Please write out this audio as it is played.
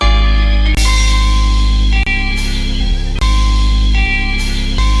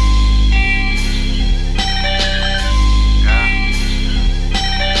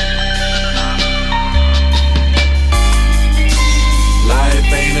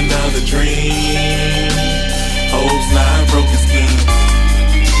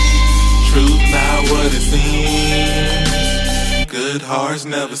heart's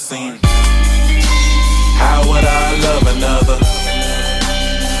never seen. How would I love another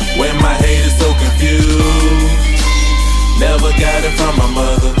when my hate is so confused? Never got it from my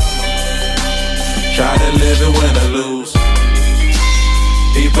mother. Try to live it, win or lose.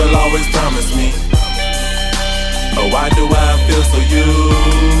 People always promise me, oh, why do I feel so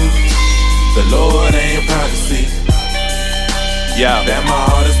used? The Lord ain't proud to see that my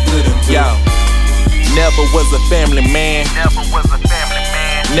heart is split in two. Never was a family man.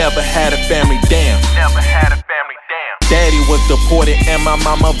 Never had a family, damn. Daddy was deported and my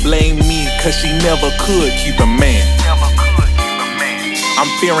mama blamed me, cause she never could keep a man. I'm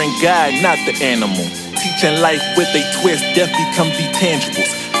fearing God, not the animal. Teaching life with a twist, death becomes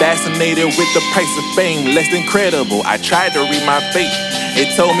intangibles. Fascinated with the price of fame, less than credible. I tried to read my fate,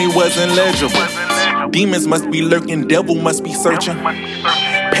 it told me wasn't legible. Demons must be lurking, devil must be searching.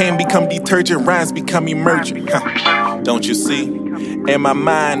 Pain become detergent, rhymes become emergent. Don't you see? In my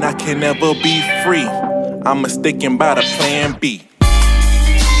mind, I can never be free. I'm mistaken by the plan B.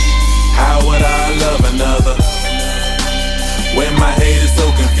 How would I love another when my hate is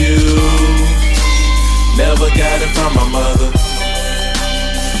so confused? Never got it from my mother.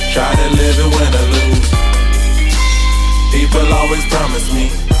 Try to live it, win or lose. People always promise me,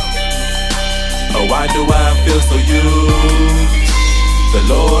 oh, why do I feel so used? The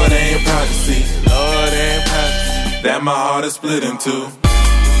Lord ain't proud to see that my heart is split in two.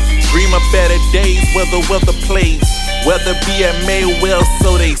 Dream of better days where the weather plays, whether be at May, well,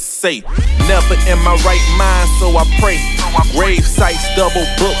 so they say. Never in my right mind, so I pray. Grave sites double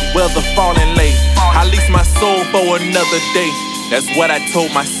book, weather falling late. I lease my soul for another day. That's what I told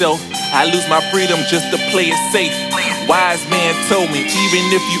myself. I lose my freedom just to play it safe. Wise man told me, even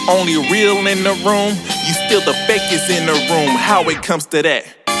if you only real in the room, you still the fakest in the room. How it comes to that?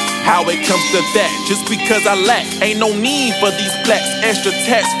 How it comes to that? Just because I lack, ain't no need for these plaques. Extra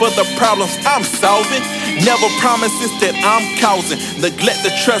tax for the problems I'm solving. Never promises that I'm causing. Neglect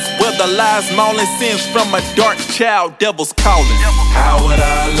the trust where the lies mauling. Sins from a dark child, devil's calling. How would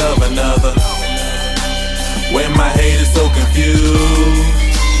I love another when my hate is so confused?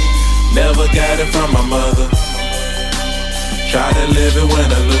 Never got it from my mother. Try to live it, win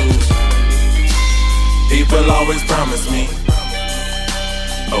or lose. People always promise me,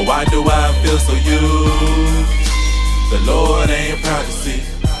 oh, why do I feel so used? The Lord ain't proud to see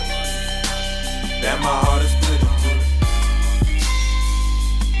that my heart is